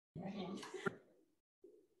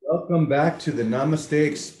Welcome back to the Namaste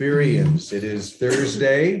Experience. It is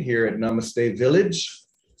Thursday here at Namaste Village.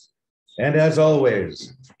 And as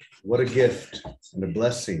always, what a gift and a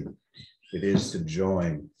blessing it is to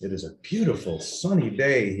join. It is a beautiful sunny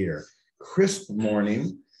day here, crisp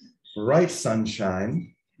morning, bright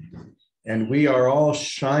sunshine, and we are all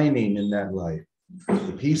shining in that light.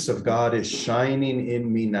 The peace of God is shining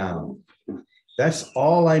in me now. That's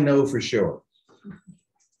all I know for sure.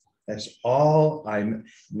 That's all I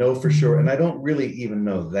know for sure. And I don't really even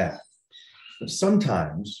know that. But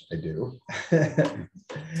sometimes I do.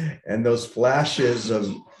 And those flashes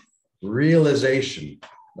of realization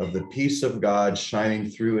of the peace of God shining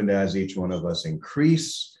through and as each one of us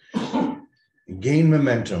increase and gain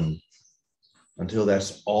momentum until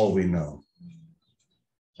that's all we know.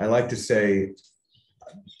 I like to say,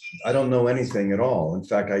 I don't know anything at all. In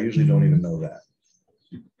fact, I usually don't even know that.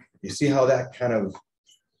 You see how that kind of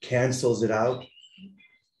cancels it out?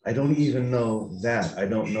 I don't even know that. I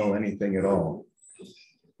don't know anything at all.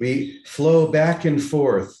 We flow back and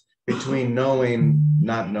forth between knowing,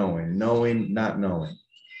 not knowing, knowing, not knowing.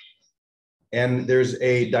 And there's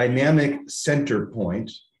a dynamic center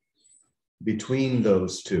point between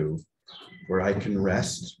those two where I can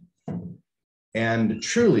rest and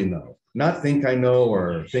truly know, not think I know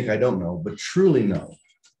or think I don't know, but truly know.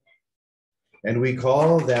 And we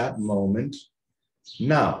call that moment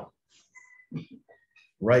now,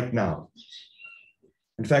 right now.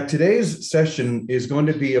 In fact, today's session is going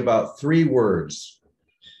to be about 3 words.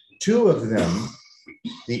 2 of them,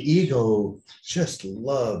 the ego just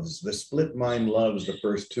loves, the split mind loves the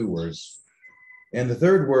first 2 words. And the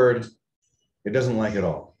 3rd word, it doesn't like at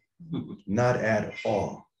all, not at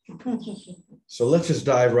all. So let's just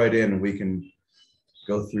dive right in and we can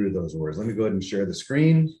go through those words. Let me go ahead and share the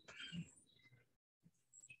screen.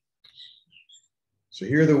 So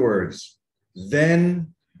here are the words: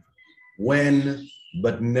 then, when,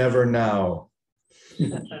 but never now.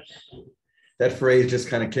 That phrase just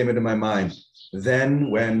kind of came into my mind. Then,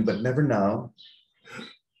 when, but never now.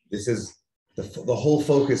 This is the whole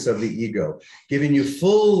focus of the ego, giving you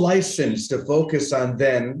full license to focus on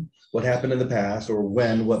then, what happened in the past, or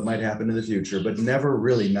when, what might happen in the future, but never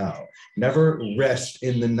really now. Never rest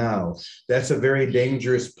in the now. That's a very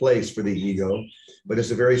dangerous place for the ego, but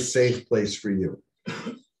it's a very safe place for you.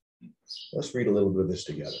 Let's read a little bit of this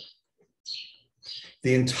together.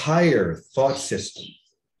 The entire thought system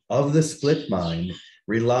of the split mind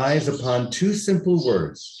relies upon 2 simple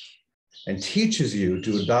words and teaches you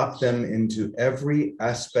to adopt them into every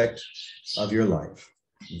aspect of your life: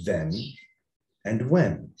 then and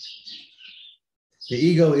when. The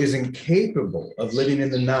ego is incapable of living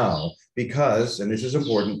in the now because, and this is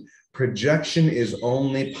important, projection is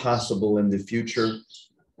only possible in the future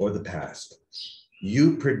or the past.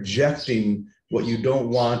 You projecting what you don't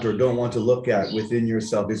want or don't want to look at within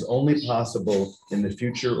yourself is only possible in the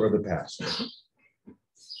future or the past.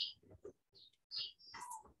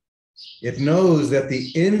 It knows that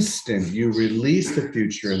the instant you release the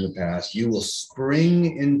future and the past, you will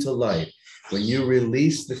spring into light. When you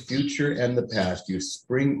release the future and the past, you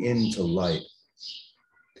spring into light.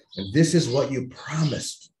 And this is what you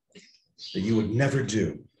promised that you would never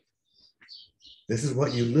do. This is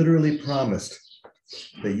what you literally promised,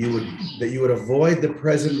 that you would avoid the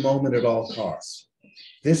present moment at all costs.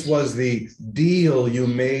 This was the deal you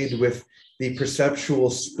made with the perceptual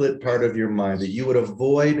split part of your mind, that you would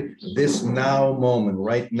avoid this now moment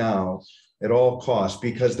right now at all costs,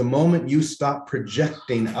 because the moment you stop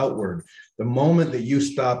projecting outward, the moment that you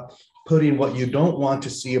stop putting what you don't want to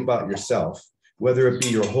see about yourself, whether it be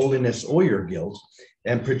your holiness or your guilt,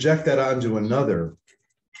 and project that onto another,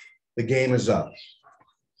 the game is up.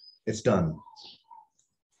 It's done.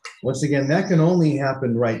 Once again, that can only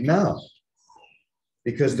happen right now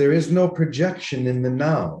because there is no projection in the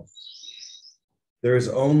now. There is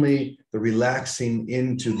only the relaxing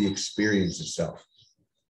into the experience itself.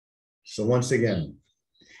 So once again,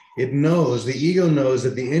 it knows, the ego knows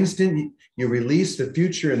that the instant you release the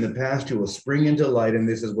future and the past, you will spring into light, and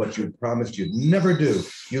this is what you promised you'd never do.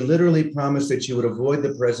 You literally promised that you would avoid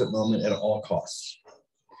the present moment at all costs.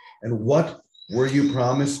 And what were you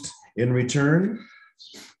promised in return?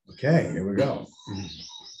 Okay, here we go.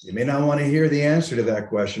 You may not want to hear the answer to that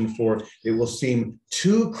question, for it will seem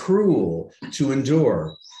too cruel to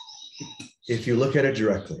endure if you look at it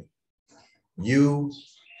directly. You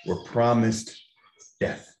were promised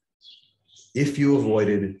death if you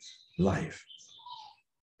avoided life,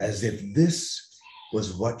 as if this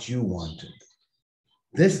was what you wanted.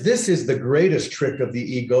 This is the greatest trick of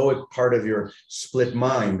the egoic part of your split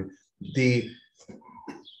mind. The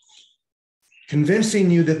convincing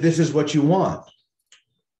you that this is what you want,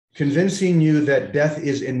 convincing you that death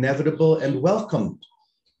is inevitable and welcomed,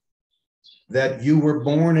 that you were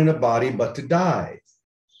born in a body but to die,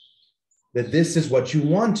 that this is what you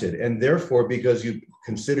wanted. And therefore, because you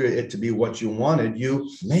consider it to be what you wanted, you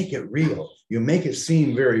make it real. You make it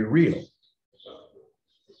seem very real.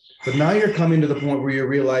 But now you're coming to the point where you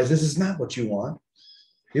realize this is not what you want.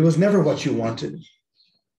 It was never what you wanted.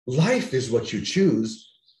 Life is what you choose.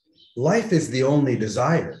 Life is the only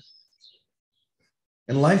desire.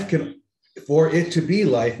 And life can, for it to be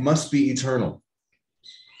life, must be eternal.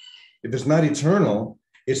 If it's not eternal,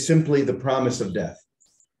 it's simply the promise of death.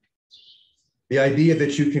 The idea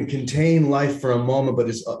that you can contain life for a moment, but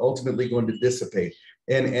it's ultimately going to dissipate.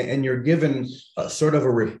 And you're given a sort of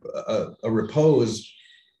a repose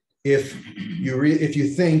if you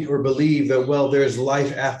think or believe that, well, there's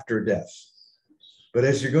life after death. But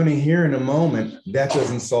as you're going to hear in a moment, that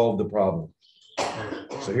doesn't solve the problem.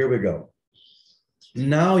 So here we go.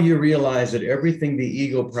 Now you realize that everything the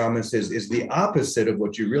ego promises is the opposite of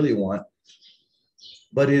what you really want,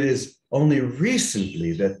 but it is only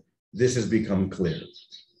recently that this has become clear,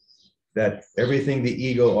 that everything the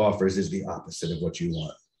ego offers is the opposite of what you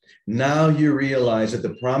want. Now you realize that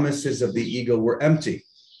the promises of the ego were empty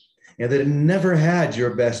and that it never had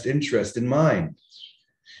your best interest in mind.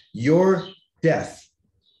 Your death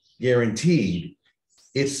guaranteed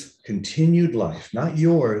its continued life, not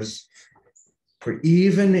yours. For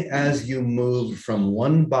even as you moved from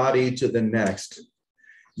one body to the next,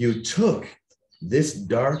 you took this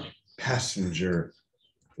dark passenger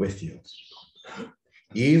with you.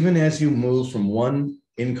 Even as you move from one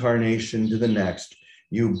incarnation to the next,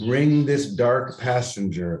 you bring this dark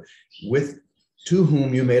passenger to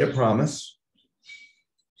whom you made a promise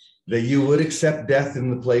that you would accept death in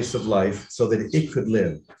the place of life so that it could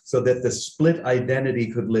live, so that the split identity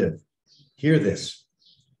could live. Hear this.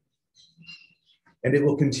 And it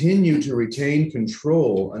will continue to retain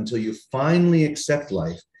control until you finally accept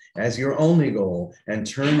life as your only goal and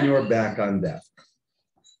turn your back on death.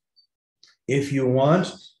 If you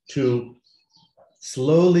want to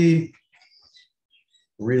slowly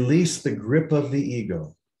release the grip of the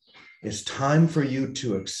ego, it's time for you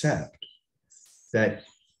to accept that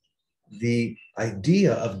the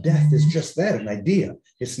idea of death is just that, an idea.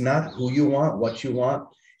 It's not who you want, what you want.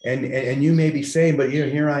 And you may be saying, but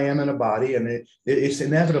here I am in a body and it's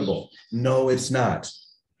inevitable. No, it's not.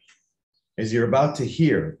 As you're about to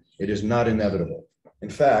hear, it is not inevitable. In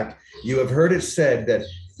fact, you have heard it said that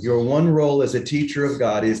your one role as a teacher of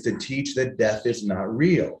God is to teach that death is not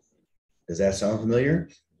real. Does that sound familiar?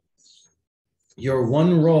 Your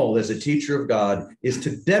one role as a teacher of God is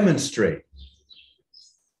to demonstrate.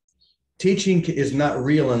 Teaching is not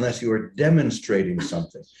real unless you are demonstrating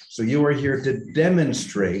something. So you are here to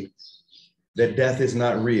demonstrate that death is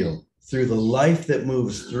not real through the life that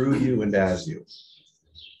moves through you and as you.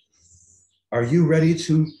 Are you ready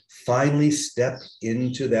to finally step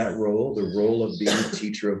into that role, the role of being a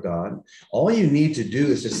teacher of God? All you need to do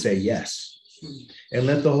is to say yes and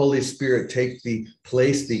let the Holy Spirit take the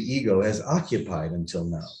place the ego has occupied until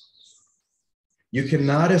now. You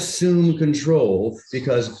cannot assume control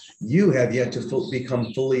because you have yet to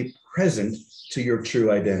become fully present to your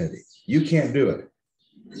true identity. You can't do it.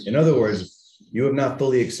 In other words, you have not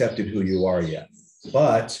fully accepted who you are yet.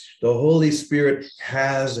 But the Holy Spirit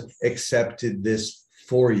has accepted this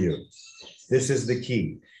for you. This is the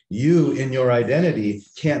key. You in your identity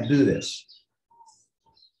can't do this.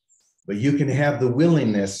 But you can have the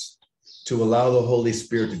willingness to allow the Holy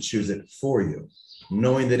Spirit to choose it for you,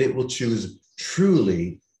 knowing that it will choose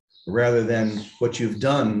truly rather than what you've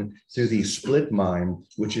done through the split mind,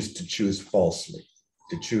 which is to choose falsely,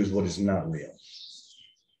 to choose what is not real.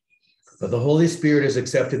 But the Holy Spirit has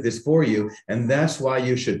accepted this for you, and that's why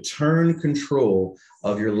you should turn control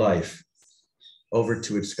of your life over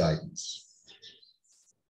to its guidance.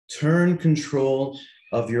 Turn control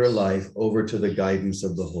of your life over to the guidance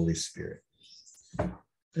of the Holy Spirit.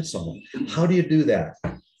 That's all. How do you do that?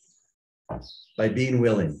 By being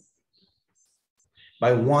willing.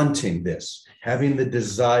 By wanting this, having the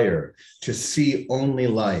desire to see only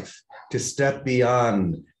life, to step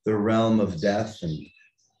beyond the realm of death and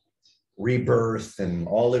rebirth and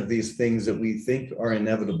all of these things that we think are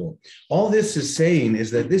inevitable. All this is saying is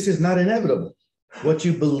that this is not inevitable. What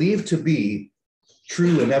you believe to be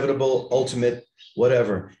true, inevitable, ultimate,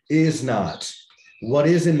 whatever, is not. What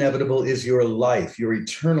is inevitable is your life, your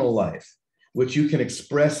eternal life, which you can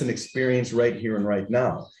express and experience right here and right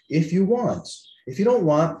now, if you want. If you don't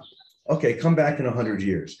want, okay, come back in 100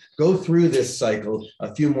 years. Go through this cycle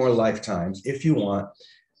a few more lifetimes if you want.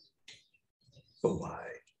 But why?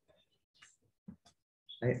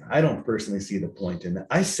 I don't personally see the point in that.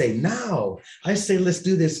 I say now. I say, let's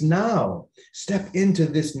do this now. Step into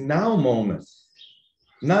this now moment.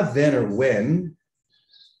 Not then or when.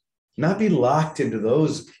 Not be locked into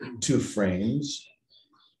those two frames,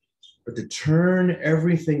 but to turn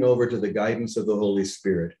everything over to the guidance of the Holy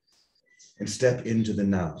Spirit and step into the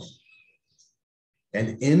now.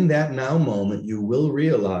 And in that now moment, you will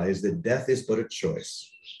realize that death is but a choice.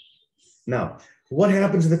 Now, what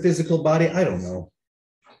happens in the physical body? I don't know.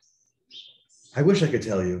 I wish I could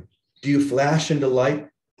tell you. Do you flash into light?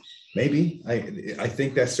 Maybe. I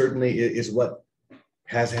think that certainly is what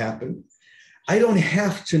has happened. I don't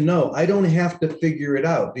have to know. I don't have to figure it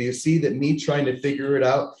out. Do you see that me trying to figure it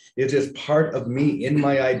out is just part of me in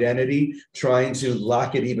my identity, trying to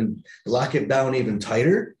lock it down even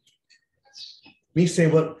tighter? Me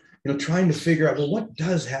saying, well, trying to figure out, well, what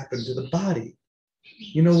does happen to the body?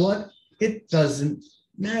 You know what? It doesn't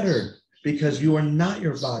matter because you are not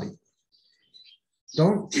your body.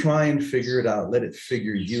 Don't try and figure it out. Let it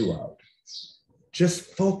figure you out.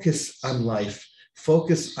 Just focus on life.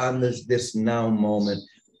 Focus on this now moment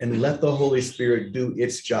and let the Holy Spirit do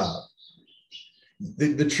its job.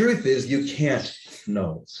 The truth is you can't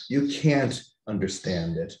know. You can't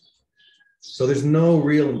understand it. So there's no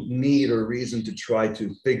real need or reason to try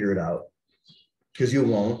to figure it out because you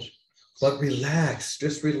won't. But relax,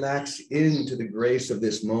 just relax into the grace of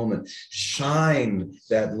this moment. Shine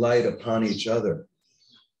that light upon each other.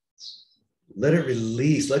 Let it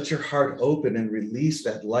release. Let your heart open and release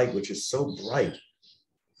that light, which is so bright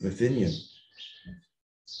within you.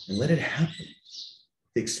 And let it happen.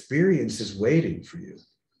 The experience is waiting for you.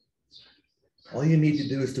 All you need to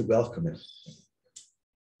do is to welcome it.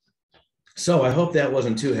 So I hope that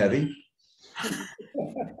wasn't too heavy.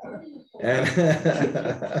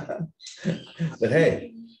 But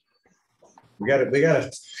hey, we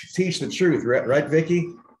gotta teach the truth, right,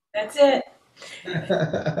 Vicki? That's it.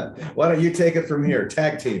 Why don't you take it from here?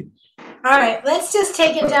 Tag team. All right, let's just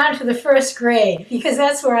take it down to the first grade because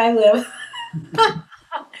that's where I live.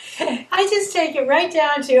 I just take it right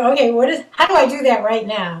down to, okay, how do I do that right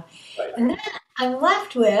now? Right. And then I'm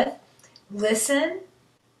left with listen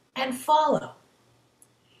and follow.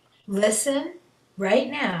 Listen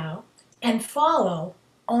right now and follow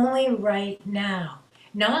only right now.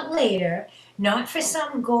 Not later, not for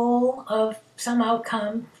some goal of some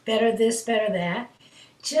outcome, better this, better that.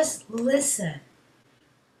 Just listen.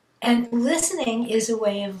 And listening is a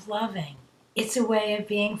way of loving. It's a way of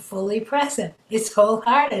being fully present. It's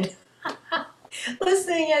wholehearted.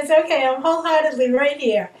 Listening is, okay, I'm wholeheartedly right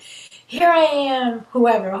here. Here I am,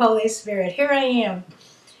 whoever, Holy Spirit, here I am.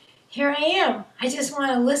 Here I am. I just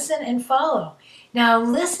want to listen and follow. Now,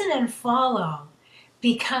 listen and follow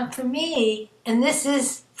become, for me, and this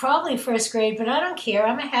is probably first grade, but I don't care.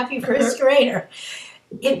 I'm a happy first grader.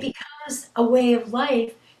 It becomes a way of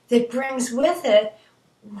life that brings with it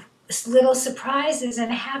little surprises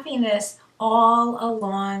and happiness all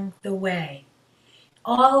along the way.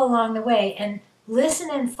 All along the way. And listen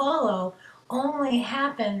and follow only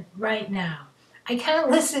happen right now. I can't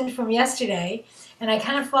listen from yesterday and I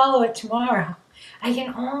can't follow it tomorrow. I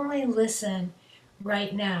can only listen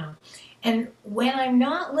right now. And when I'm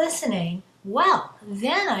not listening, well,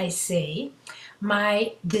 then I see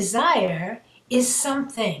my desire is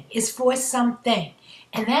for something.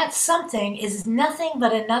 And that something is nothing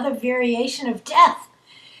but another variation of death.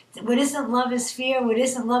 What isn't love is fear, what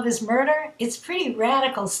isn't love is murder. It's pretty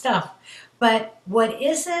radical stuff. But what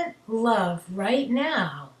isn't love right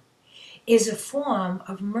now is a form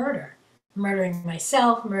of murder. Murdering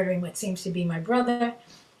myself, murdering what seems to be my brother.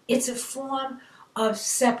 It's a form of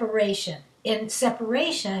separation. And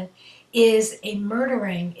separation is a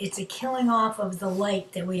murdering, it's a killing off of the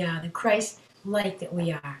light that we are, the Christ light that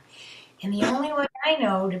we are. And the only way I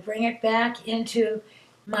know to bring it back into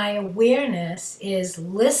my awareness is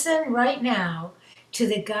listen right now to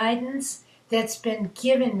the guidance that's been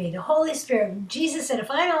given me. The Holy Spirit, Jesus said,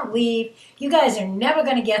 if I don't leave, you guys are never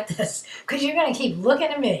going to get this because you're going to keep looking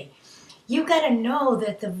at me. You've got to know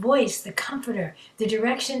that the voice, the comforter, the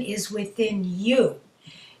direction is within you.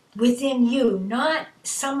 Within you, not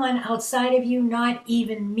someone outside of you, not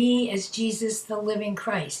even me as Jesus, the living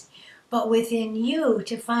Christ, but within you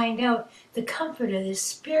to find out the comforter, the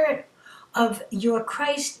spirit of your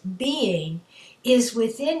Christ being is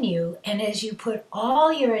within you. And as you put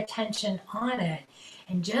all your attention on it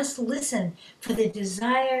and just listen for the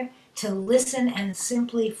desire to listen and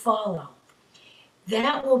simply follow,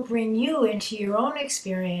 that will bring you into your own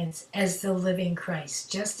experience as the living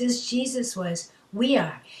Christ, just as Jesus was. We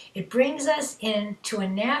are. It brings us into a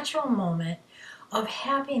natural moment of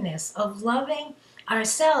happiness, of loving,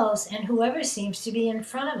 ourselves and whoever seems to be in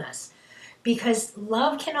front of us. Because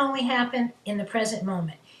love can only happen in the present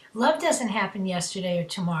moment. Love doesn't happen yesterday or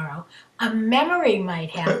tomorrow. A memory might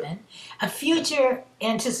happen, a future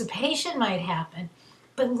anticipation might happen,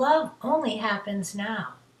 but love only happens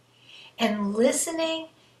now. And listening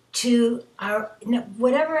to our,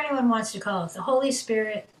 whatever anyone wants to call it, the Holy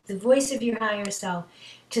Spirit, the voice of your higher self,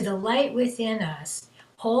 to the light within us,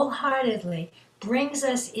 wholeheartedly brings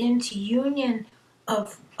us into union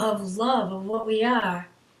of love, of what we are.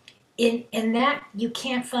 In that you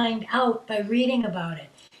can't find out by reading about it.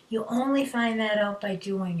 You only find that out by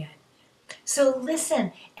doing it. So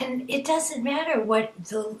listen, and it doesn't matter what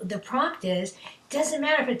the prompt is. It doesn't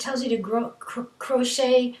matter if it tells you to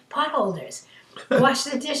crochet potholders, wash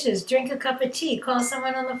the dishes, drink a cup of tea, call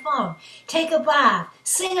someone on the phone, take a bath,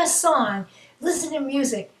 sing a song, listen to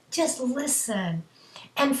music. Just listen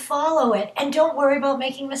and follow it, and don't worry about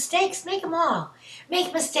making mistakes. Make them all.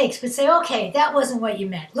 Make mistakes, but say, okay, that wasn't what you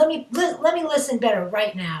meant. Let me listen better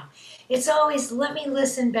right now. It's always, let me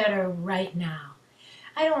listen better right now.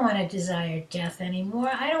 I don't want to desire death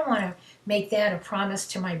anymore. I don't want to make that a promise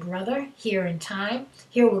to my brother here in time.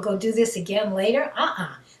 Here, we'll go do this again later.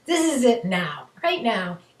 This is it now, right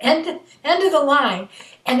now. End of the line.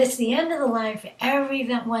 And it's the end of the line for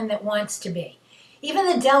everyone that wants to be. Even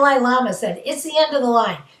the Dalai Lama said, it's the end of the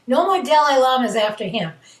line. No more Dalai Lamas after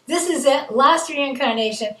him. This is it. Last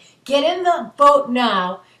reincarnation. Get in the boat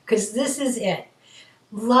now, because this is it.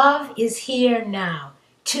 Love is here now.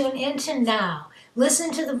 Tune into now.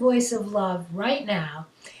 Listen to the voice of love right now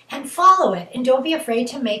and follow it. And don't be afraid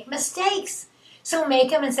to make mistakes. So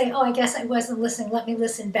make them and say, oh, I guess I wasn't listening. Let me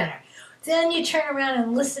listen better. Then you turn around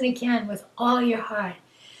and listen again with all your heart.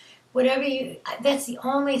 Whatever that's the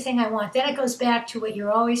only thing I want. Then it goes back to what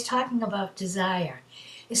you're always talking about, desire.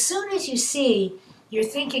 As soon as you see you're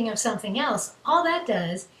thinking of something else, all that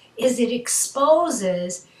does is it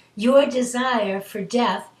exposes your desire for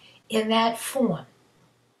death in that form.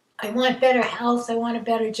 I want better health, I want a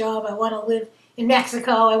better job, I want to live in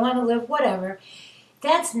Mexico, I want to live whatever.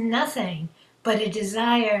 That's nothing but a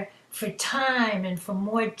desire for time and for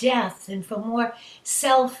more death and for more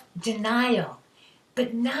self-denial.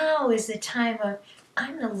 But now is the time of,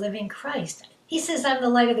 I'm the living Christ. He says I'm the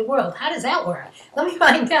light of the world. How does that work? Let me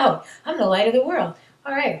find out. I'm the light of the world.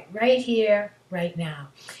 All right, right here, right now.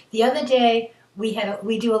 The other day,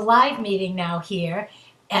 we do a live meeting now here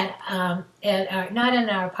at our, not in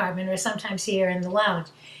our apartment, or sometimes here in the lounge.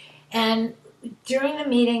 And during the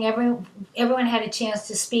meeting, everyone had a chance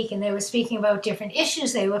to speak, and they were speaking about different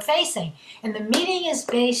issues they were facing. And the meeting is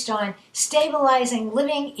based on stabilizing,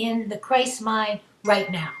 living in the Christ mind right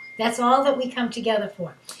now. That's all that we come together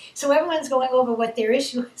for. So everyone's going over what their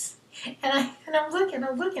issue is. And I'm looking,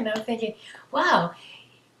 I'm thinking, wow,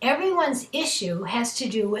 everyone's issue has to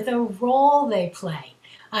do with a role they play.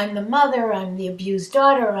 I'm the mother, I'm the abused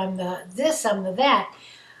daughter, I'm the this, I'm the that.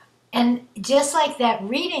 And just like that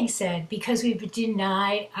reading said, because we've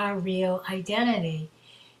denied our real identity.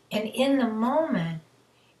 And in the moment,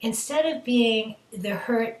 instead of being the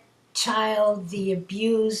hurt child, the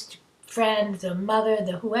abused friend, the mother,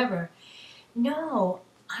 the whoever, no,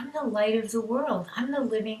 I'm the light of the world. I'm the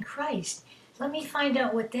living Christ. Let me find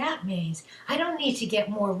out what that means. I don't need to get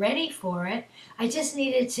more ready for it. I just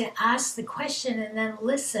needed to ask the question and then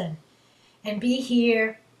listen and be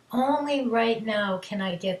here. Only right now can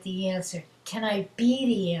I get the answer. Can I be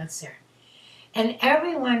the answer? And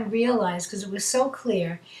everyone realized, because it was so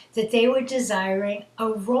clear, that they were desiring a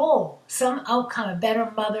role, some outcome, a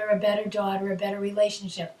better mother, a better daughter, a better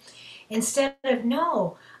relationship. Instead of,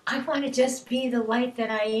 no, I want to just be the light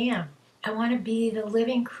that I am. I want to be the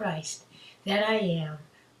living Christ that I am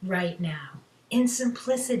right now, in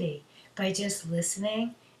simplicity, by just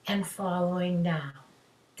listening and following now.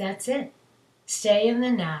 That's it. Stay in the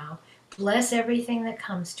now. Bless everything that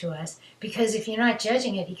comes to us, because if you're not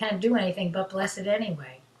judging it, you can't do anything but bless it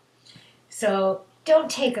anyway. So don't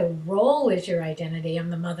take a role as your identity. I'm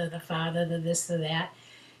the mother, the father, the this, the that.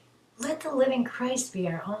 Let the living Christ be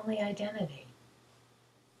our only identity.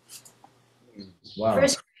 Wow.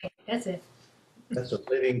 First, that's it. Let the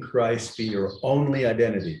living Christ be your only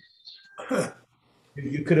identity.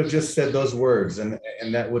 You could have just said those words, and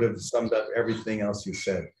that would have summed up everything else you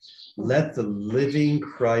said. Let the living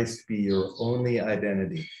Christ be your only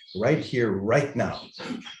identity, right here, right now.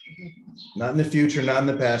 Not in the future, not in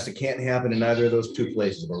the past. It can't happen in either of those two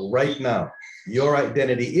places, but right now. Your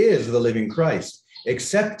identity is the living Christ.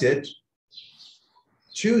 Accept it,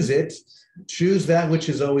 choose that which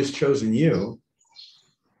has always chosen you,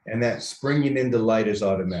 and that springing into light is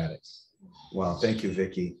automatic. Wow, thank you,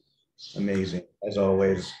 Vicki. Amazing, as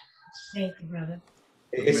always. Thank you, brother.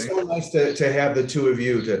 with It's me. so nice to have the two of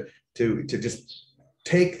you to just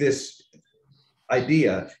take this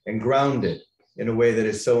idea and ground it in a way that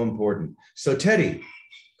is so important. So Teddy,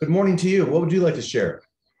 good morning to you. What would you like to share?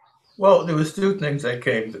 Well, there was two things that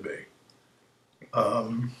came to me.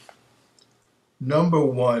 Number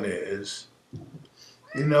one is,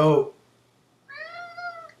 you know,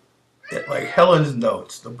 like Helen's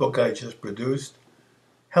Notes, the book I just produced,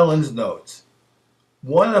 Helen's Notes.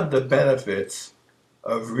 One of the benefits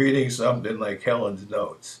of reading something like Helen's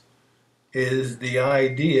Notes is the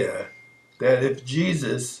idea that if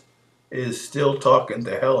Jesus is still talking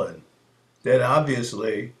to Helen, then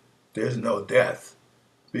obviously there's no death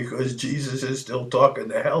because Jesus is still talking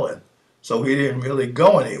to Helen. So he didn't really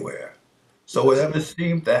go anywhere. So whatever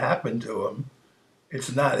seemed to happen to him,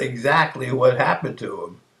 it's not exactly what happened to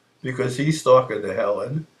him because he's talking to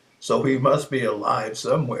Helen. So he must be alive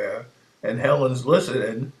somewhere. And Helen's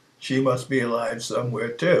listening. She must be alive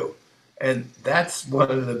somewhere too. And that's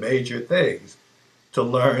one of the major things to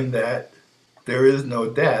learn that there is no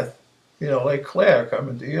death, you know, like Claire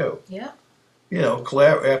coming to you. Yeah. You know,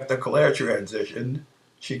 Claire, after Claire transitioned,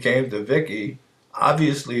 she came to Vicky.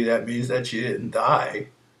 Obviously, that means that she didn't die.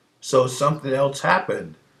 So something else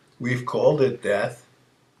happened. We've called it death,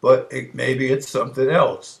 but maybe it's something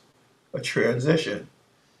else, a transition.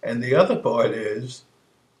 And the other part is,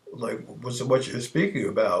 like what you're speaking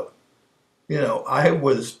about, you know, I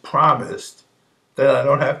was promised that I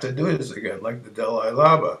don't have to do this again, like the Dalai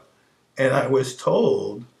Lama. And I was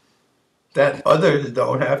told that others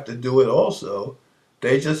don't have to do it also.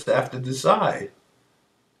 They just have to decide.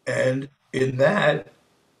 And in that,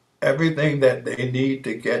 everything that they need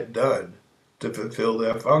to get done to fulfill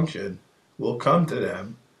their function will come to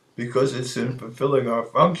them because it's in fulfilling our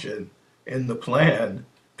function in the plan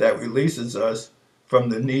that releases us from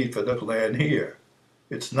the need for the plan here.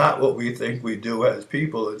 It's not what we think we do as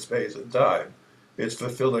people in space and time. It's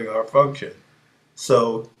fulfilling our function.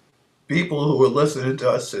 So people who are listening to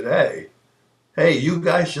us today, hey, you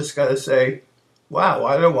guys just got to say, wow,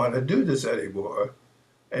 I don't want to do this anymore,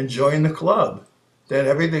 and join the club. Then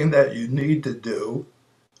everything that you need to do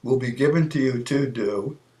will be given to you to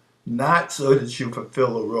do, not so that you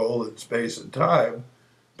fulfill a role in space and time,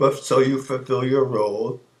 but so you fulfill your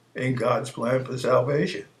role in God's plan for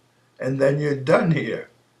salvation. And then you're done here.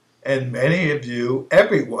 And many of you,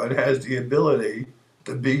 everyone has the ability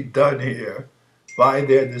to be done here by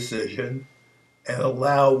their decision and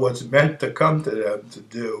allow what's meant to come to them to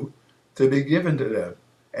do to be given to them.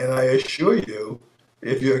 And I assure you,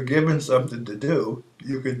 if you're given something to do,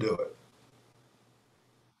 you can do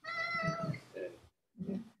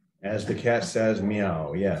it. As the cat says,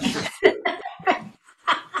 meow. Yes.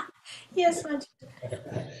 Yes, Manju.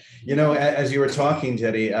 You know, as you were talking,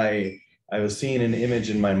 Teddy, I was seeing an image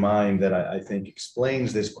in my mind that I think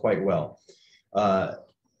explains this quite well.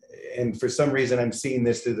 And for some reason, I'm seeing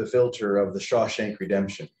this through the filter of the Shawshank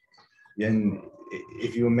Redemption. And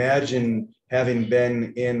if you imagine having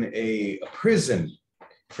been in a prison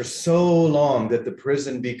for so long that the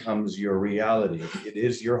prison becomes your reality, it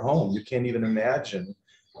is your home. You can't even imagine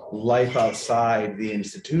life outside the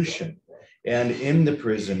institution. And in the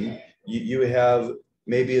prison, you have,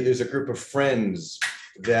 maybe there's a group of friends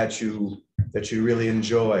that you really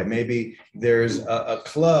enjoy. Maybe there's a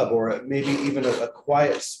club, or maybe even a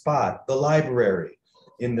quiet spot, the library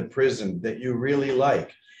in the prison that you really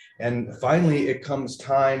like. And finally, it comes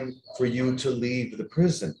time for you to leave the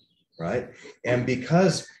prison, right? And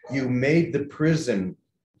because you made the prison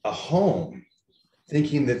a home,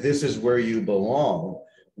 thinking that this is where you belong,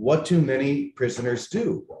 what too many prisoners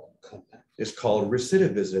do is called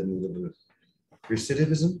recidivism,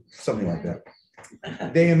 something like that.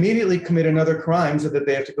 They immediately commit another crime so that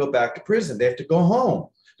they have to go back to prison. They have to go home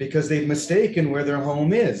because they've mistaken where their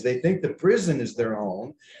home is. They think the prison is their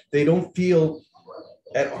home. They don't feel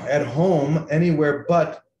at home anywhere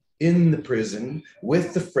but in the prison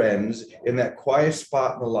with the friends in that quiet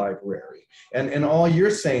spot in the library. And all you're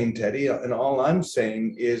saying, Teddy, and all I'm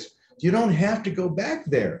saying is you don't have to go back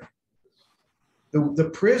there. The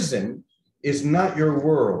prison is not your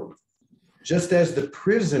world, just as the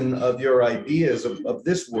prison of your ideas of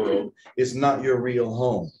this world is not your real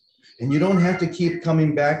home. And you don't have to keep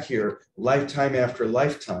coming back here lifetime after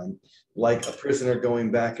lifetime like a prisoner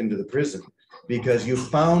going back into the prison, because you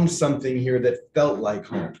found something here that felt like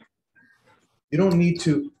home. You don't need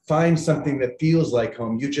to find something that feels like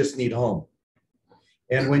home. You just need home.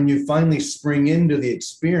 And when you finally spring into the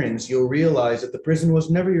experience, you'll realize that the prison was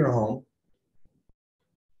never your home,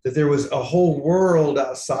 that there was a whole world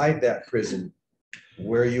outside that prison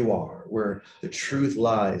where you are, where the truth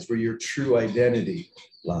lies, where your true identity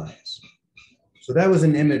lies. So that was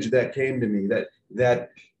an image that came to me,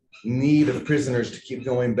 that need of prisoners to keep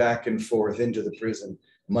going back and forth into the prison,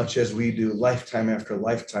 much as we do lifetime after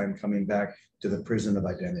lifetime coming back to the prison of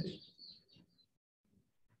identity.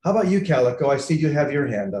 How about you, Calico? I see you have your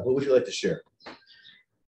hand up. What would you like to share?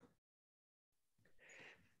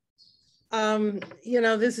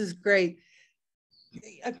 This is great.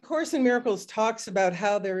 A Course in Miracles talks about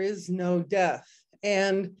how there is no death.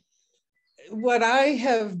 And what I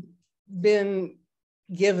have been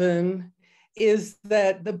given is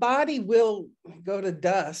that the body will go to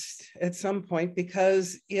dust at some point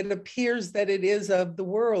because it appears that it is of the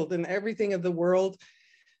world, and everything of the world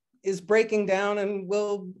is breaking down and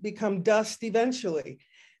will become dust eventually.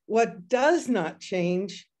 What does not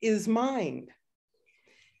change is mind.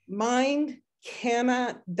 Mind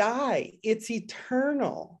cannot die. It's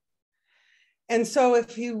eternal. And so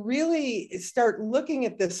if you really start looking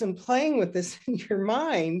at this and playing with this in your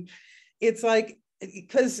mind, it's like,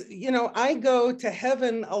 because, I go to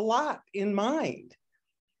heaven a lot in mind.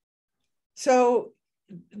 So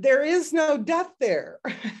there is no death there.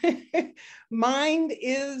 Mind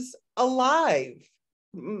is alive.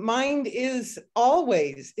 Mind is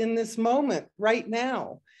always in this moment right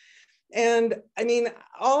now. And I mean,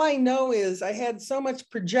 all I know is I had so much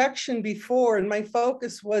projection before, and my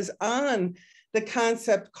focus was on the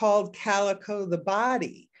concept called calico, the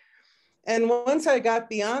body. And once I got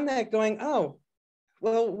beyond that, going, oh,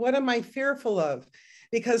 well, what am I fearful of?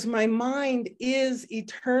 Because my mind is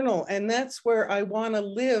eternal, and that's where I want to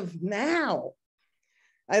live now.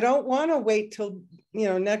 I don't want to wait till,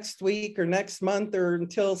 next week or next month or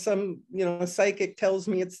until some, psychic tells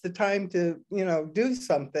me it's the time to, do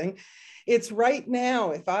something. It's right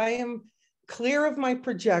now. If I am clear of my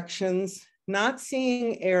projections, not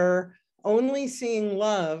seeing error, only seeing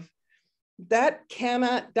love, that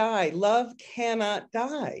cannot die. Love cannot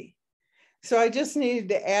die. So I just needed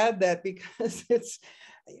to add that because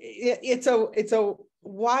it's a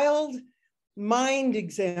wild mind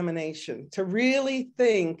examination to really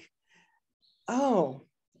think, oh,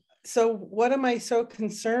 so what am I so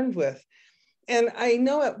concerned with? And I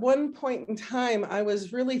know at one point in time, I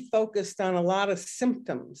was really focused on a lot of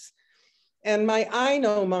symptoms. And my I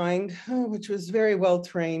know mind, which was very well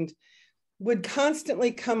trained, would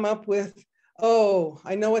constantly come up with, oh,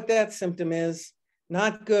 I know what that symptom is.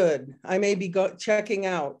 Not good. I may be checking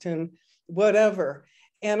out and whatever.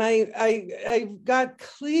 And I got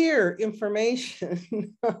clear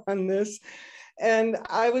information on this. And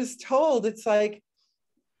I was told it's like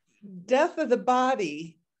death of the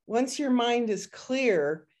body, once your mind is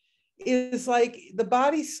clear, is like the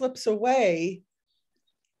body slips away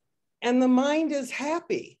and the mind is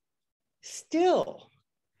happy still.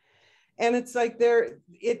 And it's like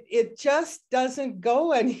it just doesn't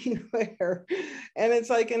go anywhere. And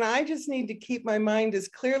it's like, and I just need to keep my mind as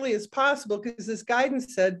clearly as possible, because this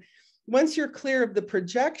guidance said, once you're clear of the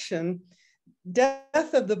projection,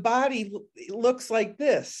 death of the body looks like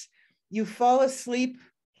this. You fall asleep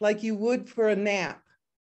like you would for a nap.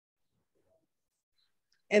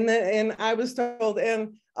 And I was told,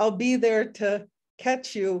 and I'll be there to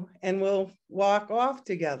catch you and we'll walk off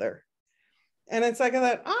together. And it's like, I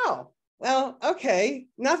thought, oh, well, okay,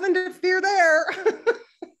 nothing to fear there.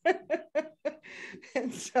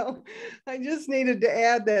 And so I just needed to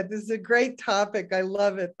add that. This is a great topic. I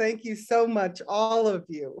love it. Thank you so much, all of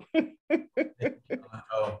you.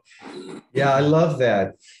 Yeah, I love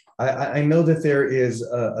that. I know that there is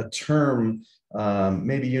a term,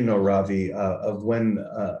 maybe you know, Ravi, of when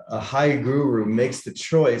a high guru makes the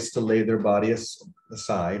choice to lay their body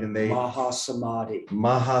aside, and they Mahasamadhi.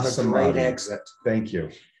 Mahasamadhi. The great exit. Thank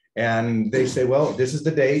you. And they say, well, this is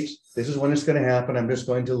the date. This is when it's going to happen. I'm just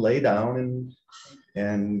going to lay down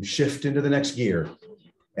and shift into the next gear.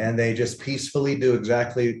 And they just peacefully do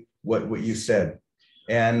exactly what you said.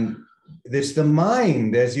 And it's the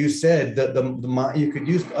mind, as you said, the mind. You could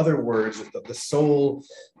use other words, the soul,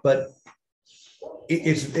 but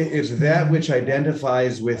it's that which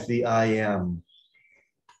identifies with the I am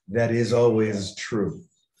that is always true.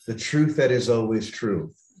 The truth that is always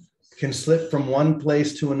true can slip from one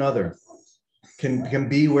place to another, can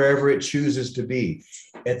be wherever it chooses to be.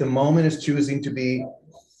 At the moment, it's choosing to be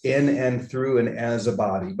in and through and as a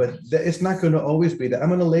body, but it's not going to always be that. I'm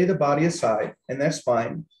going to lay the body aside, and that's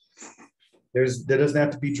fine. There doesn't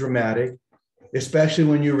have to be dramatic, especially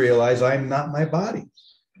when you realize I'm not my body.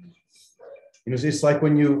 It's like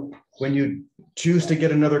when you choose to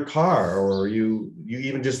get another car, or you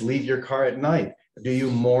even just leave your car at night. Do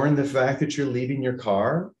you mourn the fact that you're leaving your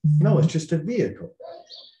car? No, it's just a vehicle.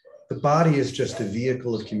 The body is just a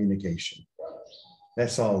vehicle of communication.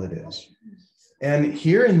 That's all it is. And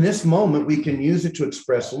here in this moment, we can use it to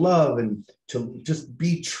express love and to just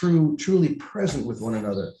be truly present with one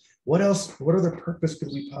another. What else, what other purpose could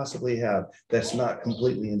we possibly have that's not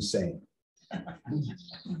completely insane?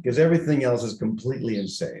 Because everything else is completely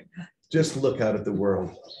insane. Just look out at the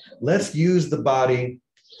world. Let's use the body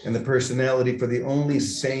and the personality for the only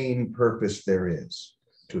sane purpose there is,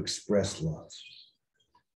 to express love.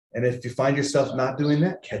 And if you find yourself not doing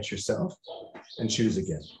that, catch yourself and choose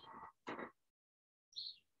again.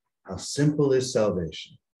 How simple is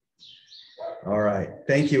salvation? All right.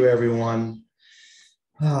 Thank you, everyone.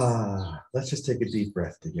 Let's just take a deep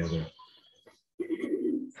breath together.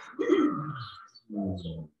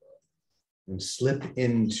 And slip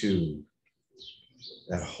into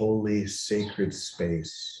that holy, sacred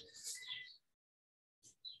space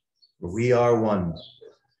where we are one,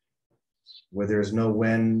 where there's no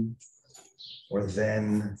when or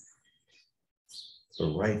then,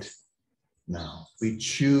 but right now. We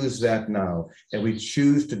choose that now, and we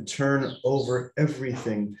choose to turn over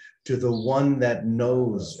everything to the one that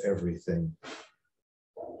knows everything.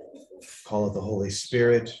 Call it the Holy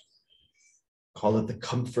Spirit, call it the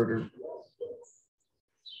Comforter.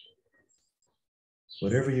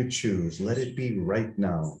 Whatever you choose, let it be right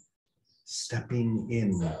now, stepping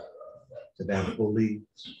in to that holy,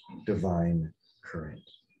 divine current.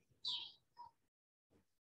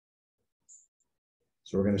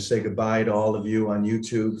 So we're going to say goodbye to all of you on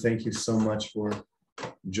YouTube. Thank you so much for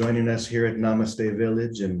joining us here at Namaste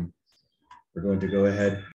Village, and we're going to go ahead